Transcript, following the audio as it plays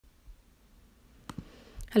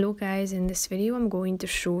Hello guys, in this video I'm going to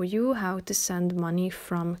show you how to send money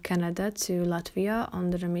from Canada to Latvia on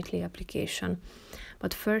the Remitly application.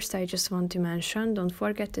 But first I just want to mention, don't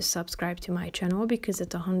forget to subscribe to my channel because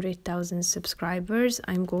at 100,000 subscribers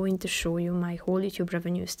I'm going to show you my whole YouTube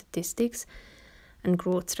revenue statistics and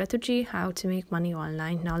growth strategy, how to make money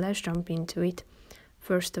online. Now let's jump into it.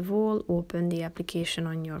 First of all, open the application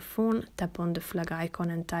on your phone, tap on the flag icon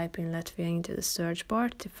and type in Latvia into the search bar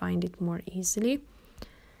to find it more easily.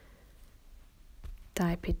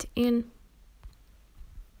 Type it in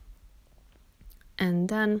and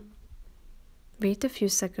then wait a few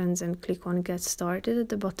seconds and click on Get Started at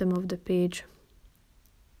the bottom of the page.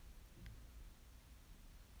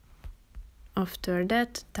 After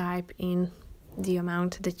that, type in the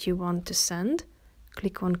amount that you want to send.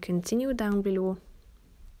 Click on Continue down below.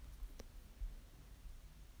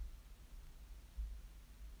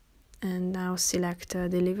 And now select a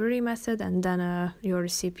delivery method and then your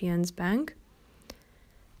recipient's bank.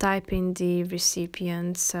 Type in the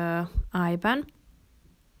recipient's IBAN.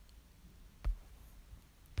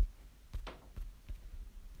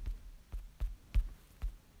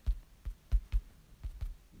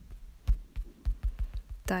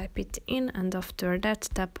 Type it in and after that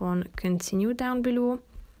tap on Continue down below.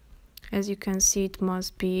 As you can see, it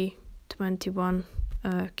must be 21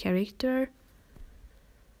 character.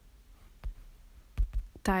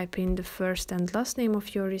 Type in the first and last name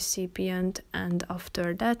of your recipient, and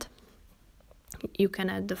after that you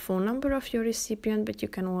can add the phone number of your recipient, but you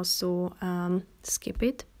can also skip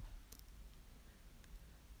it.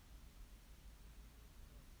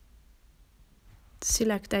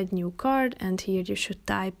 Select Add New Card and here you should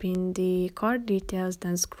type in the card details,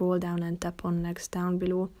 then scroll down and tap on Next down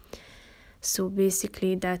below. So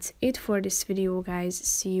basically that's it for this video guys.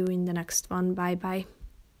 See you in the next one. Bye bye.